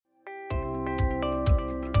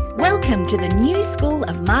Welcome to the New School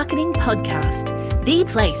of Marketing podcast, the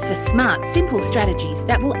place for smart, simple strategies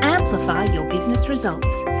that will amplify your business results.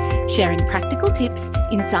 Sharing practical tips,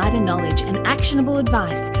 insider knowledge, and actionable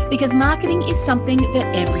advice because marketing is something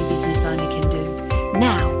that every business owner can do.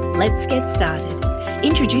 Now, let's get started.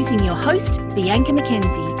 Introducing your host, Bianca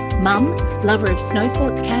McKenzie, mum, lover of snow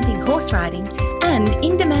sports, camping, horse riding, and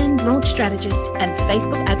in-demand launch strategist and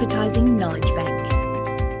Facebook advertising knowledge bank.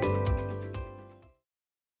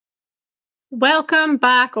 Welcome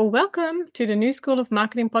back, or welcome to the New School of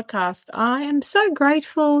Marketing podcast. I am so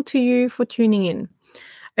grateful to you for tuning in.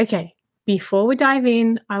 Okay, before we dive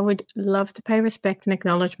in, I would love to pay respect and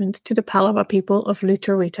acknowledgement to the Palawa people of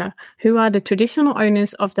Lutruwita, who are the traditional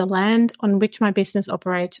owners of the land on which my business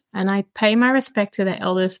operates, and I pay my respect to their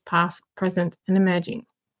elders past, present, and emerging.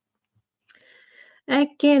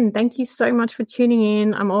 Again, thank you so much for tuning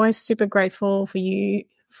in. I'm always super grateful for you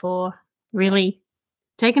for really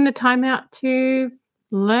taking the time out to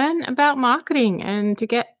learn about marketing and to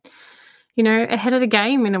get, ahead of the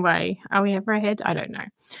game in a way. Are we ever ahead? I don't know.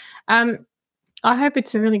 I hope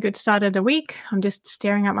it's a really good start of the week. I'm just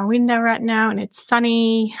staring out my window right now and it's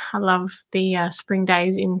sunny. I love the spring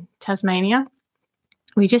days in Tasmania.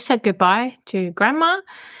 We just said goodbye to Grandma.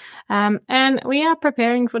 And we are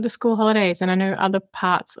preparing for the school holidays. And I know other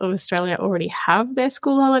parts of Australia already have their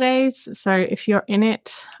school holidays. So if you're in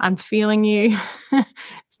it, I'm feeling you.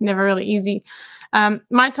 It's never really easy.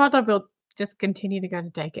 My toddler will just continue to go to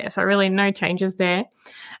daycare. So really no changes there.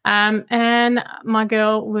 And my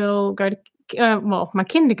girl will go to my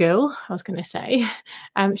kinder girl, I was going to say,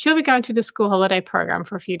 she'll be going to the school holiday program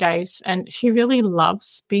for a few days, and she really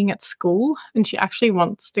loves being at school, and she actually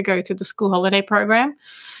wants to go to the school holiday program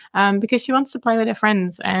because she wants to play with her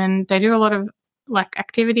friends, and they do a lot of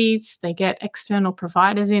activities. They get external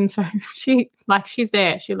providers in, so she's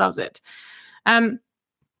there. She loves it.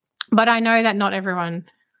 But I know that not everyone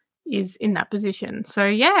is in that position. So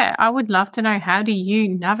yeah, I would love to know, how do you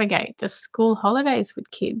navigate the school holidays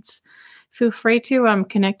with kids? Feel free to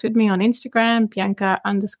connect with me on Instagram,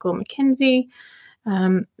 Bianca_McKenzie,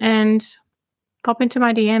 and pop into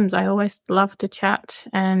my DMs. I always love to chat.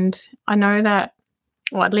 And I know that,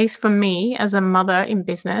 or at least for me as a mother in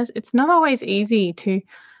business, it's not always easy to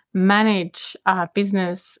manage our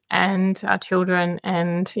business and our children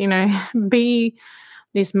and, be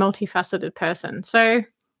this multifaceted person. So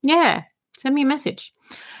yeah, send me a message.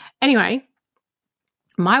 Anyway,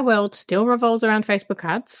 my world still revolves around Facebook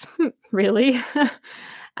ads, really.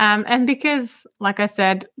 And because, like I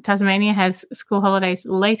said, Tasmania has school holidays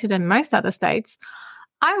later than most other states,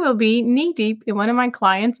 I will be knee-deep in one of my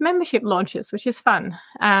clients' membership launches, which is fun.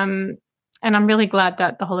 And I'm really glad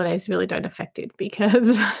that the holidays really don't affect it,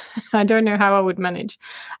 because I don't know how I would manage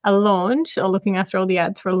a launch or looking after all the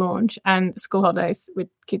ads for a launch and school holidays with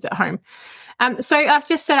kids at home. So I've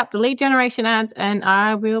just set up the lead generation ads, and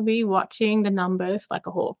I will be watching the numbers like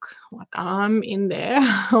a hawk. I'm in there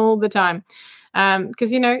all the time because,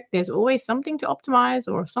 there's always something to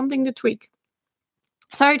optimize or something to tweak.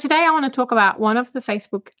 So today I want to talk about one of the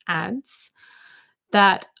Facebook ads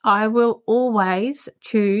that I will always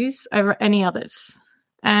choose over any others.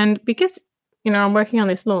 And because, I'm working on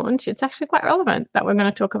this launch, it's actually quite relevant that we're going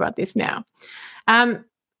to talk about this now.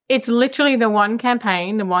 It's literally the one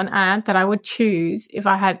campaign, the one ad that I would choose if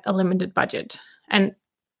I had a limited budget. And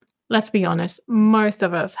let's be honest, most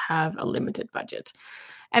of us have a limited budget.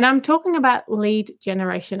 And I'm talking about lead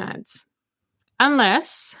generation ads.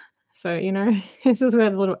 Unless, this is where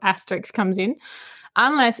the little asterisk comes in.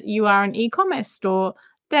 Unless you are an e-commerce store,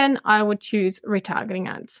 then I would choose retargeting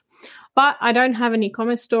ads. But I don't have an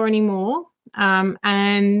e-commerce store anymore,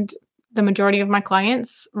 and the majority of my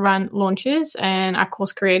clients run launches and are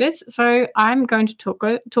course creators. So I'm going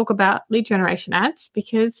to talk about lead generation ads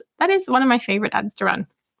because that is one of my favorite ads to run.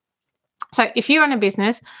 So if you run a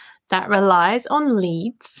business that relies on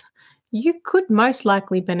leads, you could most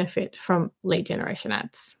likely benefit from lead generation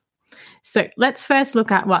ads. So let's first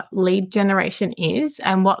look at what lead generation is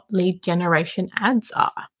and what lead generation ads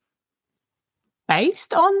are.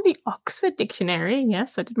 Based on the Oxford Dictionary,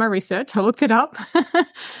 yes, I did my research, I looked it up.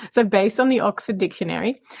 So based on the Oxford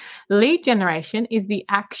Dictionary, lead generation is the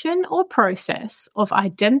action or process of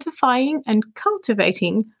identifying and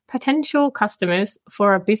cultivating potential customers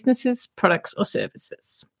for a business's products or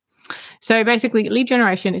services. So basically, lead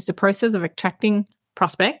generation is the process of attracting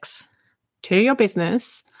prospects to your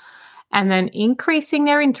business and then increasing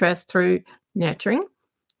their interest through nurturing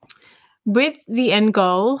with the end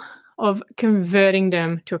goal of converting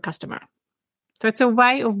them to a customer. So it's a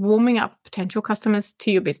way of warming up potential customers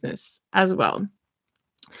to your business as well.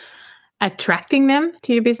 Attracting them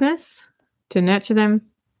to your business, to nurture them,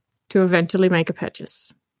 to eventually make a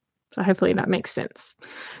purchase. So hopefully that makes sense.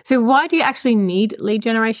 So why do you actually need lead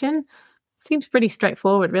generation? Seems pretty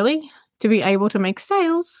straightforward, really. To be able to make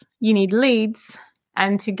sales, you need leads.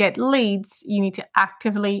 And to get leads, you need to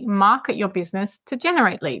actively market your business to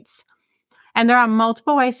generate leads. And there are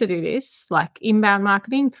multiple ways to do this, like inbound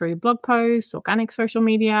marketing through blog posts, organic social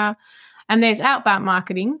media, and there's outbound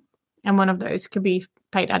marketing. And one of those could be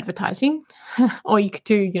paid advertising, or you could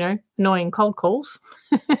do, annoying cold calls.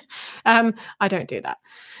 I don't do that.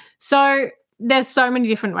 So there's so many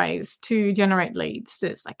different ways to generate leads.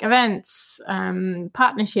 There's like events,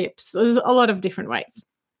 partnerships. There's a lot of different ways.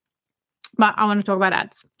 But I want to talk about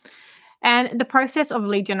ads. And the process of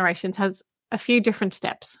lead generations has a few different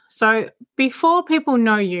steps. So before people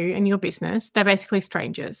know you and your business, they're basically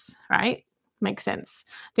strangers, right? Makes sense.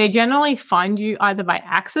 They generally find you either by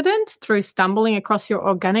accident through stumbling across your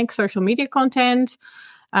organic social media content,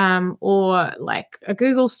 or like a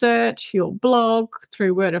Google search, your blog,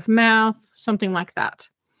 through word of mouth, something like that.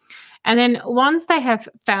 And then once they have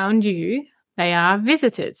found you, they are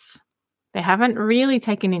visitors. They haven't really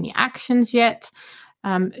taken any actions yet.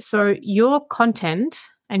 So your content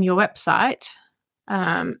and your website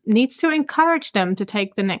needs to encourage them to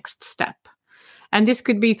take the next step. And this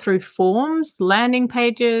could be through forms, landing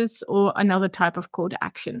pages, or another type of call to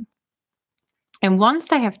action. And once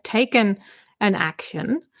they have taken an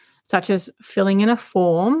action, such as filling in a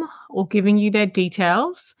form or giving you their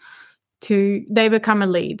details, they become a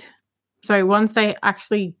lead. So once they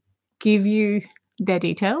actually give you their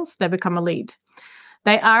details, they become a lead.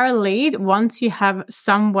 They are a lead once you have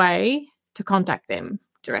some way to contact them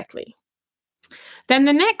directly. Then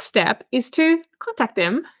the next step is to contact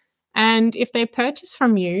them. And if they purchase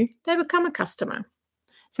from you, they become a customer.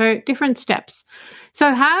 So different steps.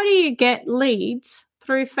 So how do you get leads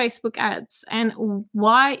through Facebook ads? And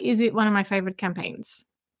why is it one of my favorite campaigns?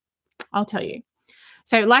 I'll tell you.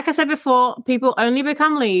 So like I said before, people only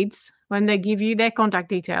become leads when they give you their contact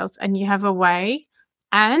details and you have a way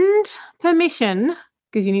and permission,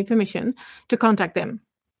 because you need permission, to contact them.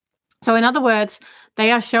 So in other words,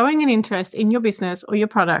 they are showing an interest in your business or your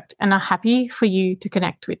product and are happy for you to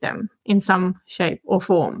connect with them in some shape or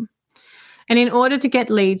form. And in order to get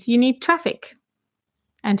leads, you need traffic.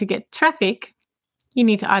 And to get traffic, you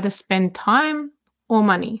need to either spend time or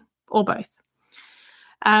money or both.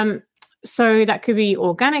 So that could be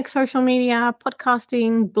organic social media,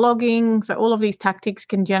 podcasting, blogging. So all of these tactics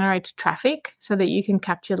can generate traffic so that you can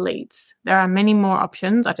capture leads. There are many more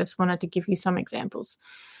options. I just wanted to give you some examples.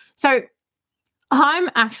 So I'm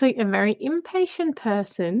actually a very impatient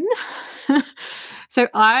person. So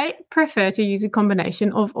I prefer to use a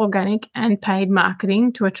combination of organic and paid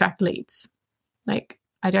marketing to attract leads. Like,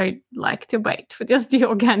 I don't like to wait for just the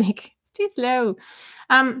organic. It's too slow.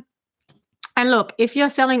 And look, if you're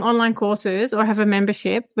selling online courses or have a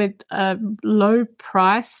membership with a low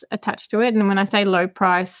price attached to it, and when I say low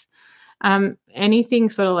price, anything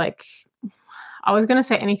sort of like, I was going to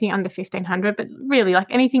say anything under $1,500, but really like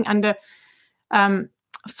anything under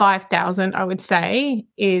 $5,000, I would say,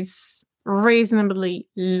 is reasonably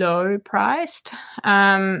low priced.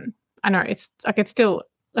 I know it's still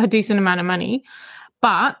a decent amount of money,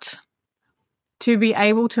 but to be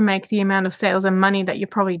able to make the amount of sales and money that you're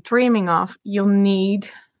probably dreaming of, you'll need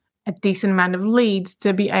a decent amount of leads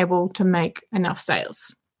to be able to make enough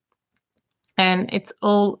sales. And it's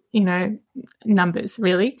all, numbers,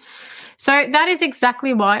 really. So that is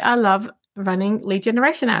exactly why I love running lead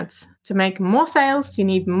generation ads. To make more sales, you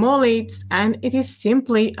need more leads, and it is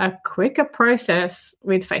simply a quicker process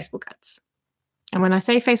with Facebook ads. And when I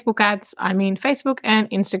say Facebook ads, I mean Facebook and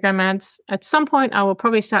Instagram ads. At some point, I will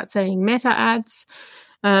probably start saying Meta ads,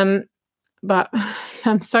 but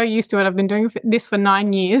I'm so used to it. I've been doing this for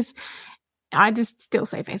 9 years. I just still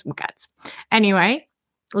say Facebook ads. Anyway,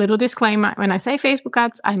 little disclaimer, when I say Facebook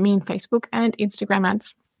ads, I mean Facebook and Instagram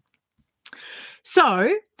ads.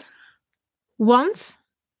 So once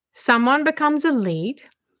someone becomes a lead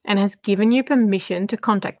and has given you permission to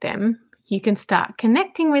contact them, you can start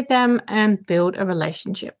connecting with them and build a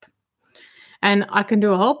relationship. And I can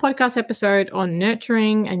do a whole podcast episode on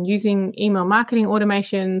nurturing and using email marketing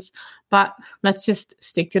automations, but let's just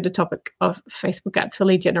stick to the topic of Facebook ads for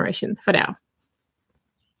lead generation for now.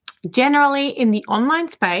 Generally, in the online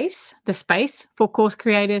space, the space for course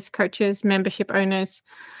creators, coaches, membership owners,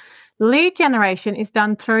 lead generation is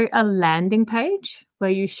done through a landing page where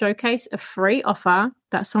you showcase a free offer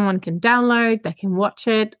that someone can download, they can watch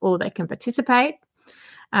it, or they can participate.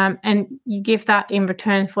 And you give that in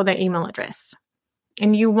return for their email address.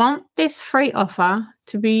 And you want this free offer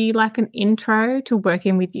to be like an intro to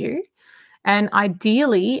working with you And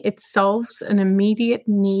ideally, it solves an immediate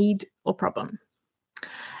need or problem.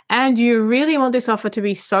 And you really want this offer to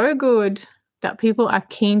be so good that people are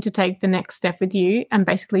keen to take the next step with you and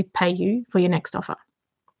basically pay you for your next offer.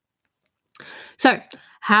 So,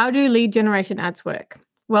 how do lead generation ads work?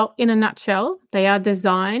 Well, in a nutshell, they are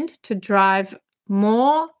designed to drive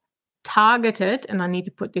more targeted, and I need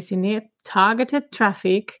to put this in there, targeted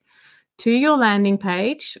traffic to your landing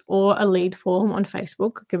page or a lead form on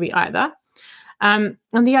Facebook. It could be either. And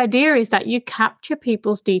the idea is that you capture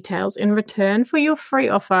people's details in return for your free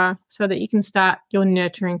offer so that you can start your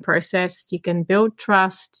nurturing process. You can build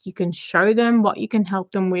trust. You can show them what you can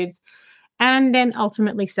help them with, and then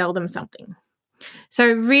ultimately sell them something.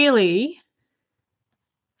 So really,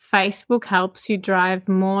 Facebook helps you drive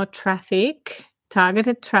more traffic,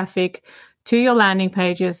 targeted traffic to your landing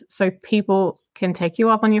pages so people can take you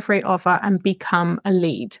up on your free offer and become a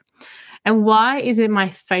lead. And why is it my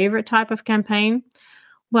favorite type of campaign?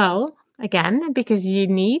 Well, again, because you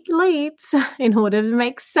need leads in order to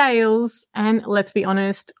make sales. And let's be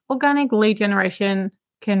honest, organic lead generation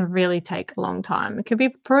can really take a long time. It can be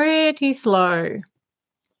pretty slow.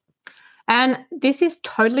 And this is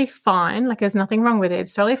totally fine. Like, there's nothing wrong with it.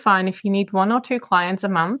 It's totally fine if you need 1 or 2 clients a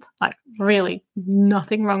month. Like, really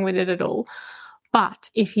nothing wrong with it at all. But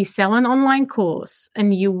if you sell an online course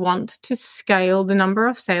and you want to scale the number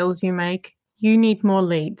of sales you make, you need more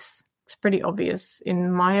leads. It's pretty obvious,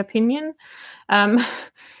 in my opinion.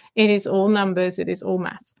 It is all numbers. It is all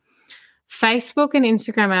math. Facebook and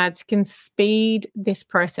Instagram ads can speed this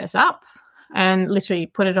process up and literally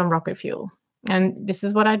put it on rocket fuel. And this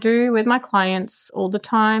is what I do with my clients all the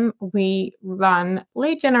time. We run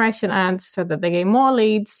lead generation ads so that they get more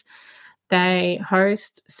leads. They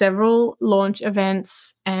host several launch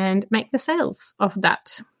events and make the sales of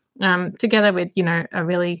that, together with, a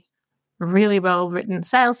really, really well-written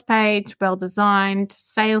sales page, well-designed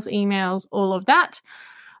sales emails, all of that.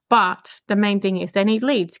 But the main thing is they need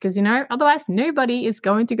leads because, otherwise nobody is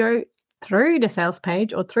going to go through the sales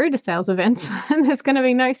page or through the sales events and there's going to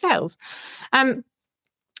be no sales. And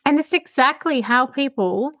it's exactly how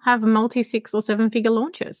people have multi-6 or 7-figure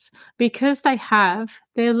launches, because they have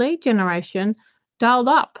their lead generation dialed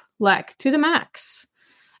up, like to the max.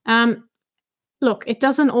 Look, it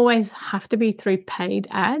doesn't always have to be through paid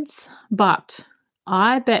ads, but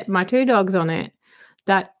I bet my 2 dogs on it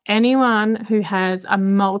that anyone who has a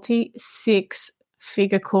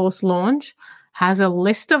multi-6-figure course launch has a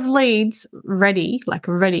list of leads ready,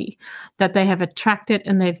 that they have attracted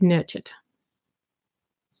and they've nurtured.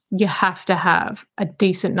 You have to have a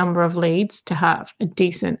decent number of leads to have a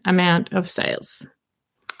decent amount of sales.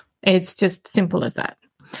 It's just simple as that.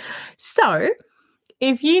 So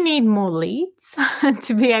if you need more leads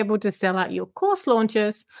to be able to sell out your course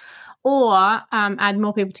launches or add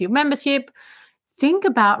more people to your membership, think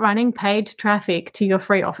about running paid traffic to your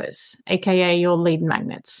free offers, aka your lead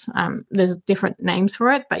magnets. There's different names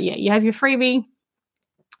for it, but yeah, you have your freebie,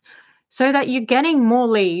 so that you're getting more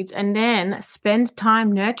leads and then spend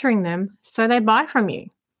time nurturing them so they buy from you.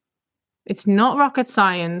 It's not rocket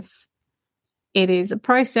science. It is a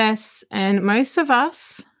process, and most of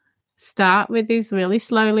us start with this really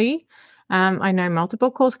slowly. I know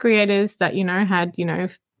multiple course creators that, had,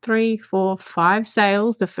 3, 4, 5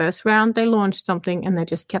 sales. The first round they launched something and they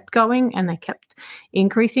just kept going and they kept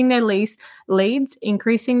increasing their leads,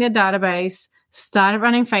 increasing their database, started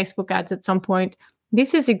running Facebook ads at some point.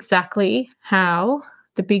 This is exactly how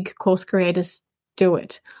the big course creators do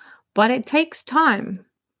it. But it takes time.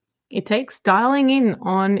 It takes dialing in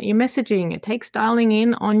on your messaging. It takes dialing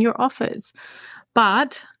in on your offers.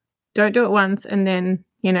 But don't do it once and then,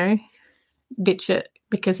 ditch it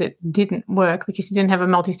because it didn't work, because you didn't have a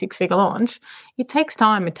multi-6-figure launch. It takes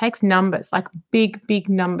time. It takes numbers, like big, big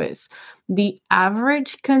numbers. The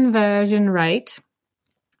average conversion rate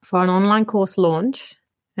for an online course launch,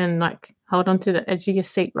 and hold on to the edge of your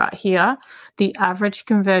seat right here, the average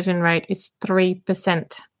conversion rate is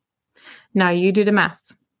 3%. Now you do the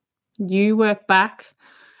maths. You work back.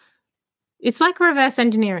 It's like reverse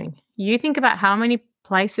engineering. You think about how many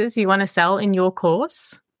places you want to sell in your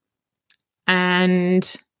course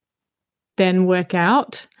and then work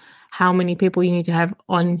out how many people you need to have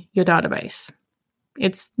on your database.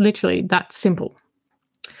 It's literally that simple.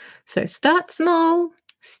 So start small.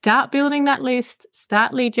 Start building that list,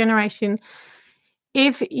 start lead generation.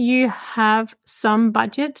 If you have some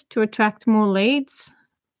budget to attract more leads,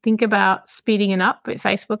 think about speeding it up with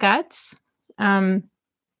Facebook ads.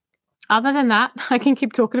 Other than that, I can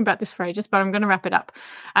keep talking about this for ages, but I'm going to wrap it up.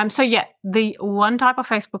 So yeah, the one type of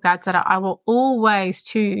Facebook ads that I will always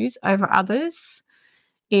choose over others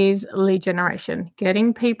is lead generation,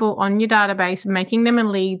 getting people on your database, making them a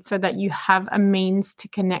lead so that you have a means to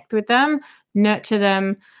connect with them, nurture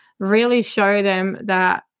them, really show them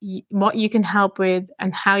that what you can help with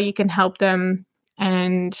and how you can help them,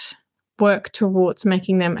 and work towards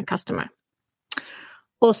making them a customer.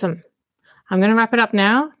 Awesome. I'm going to wrap it up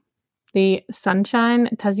now. The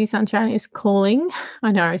Tassie sunshine is calling.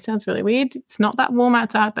 I know it sounds really weird. It's not that warm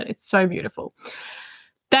outside, but it's so beautiful.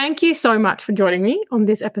 Thank you so much for joining me on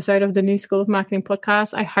this episode of the New School of Marketing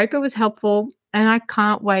podcast. I hope it was helpful, and I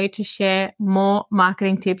can't wait to share more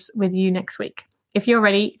marketing tips with you next week. If you're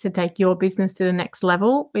ready to take your business to the next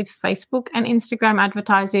level with Facebook and Instagram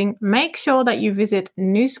advertising, make sure that you visit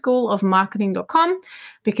newschoolofmarketing.com,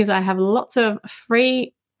 because I have lots of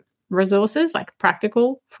free resources, like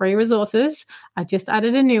practical free resources. I just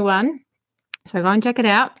added a new one, so go and check it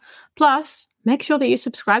out. Plus, make sure that you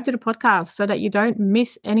subscribe to the podcast so that you don't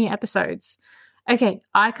miss any episodes. Okay,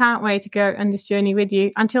 I can't wait to go on this journey with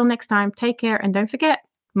you. Until next time, take care, and don't forget,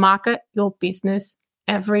 market your business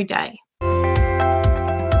every day.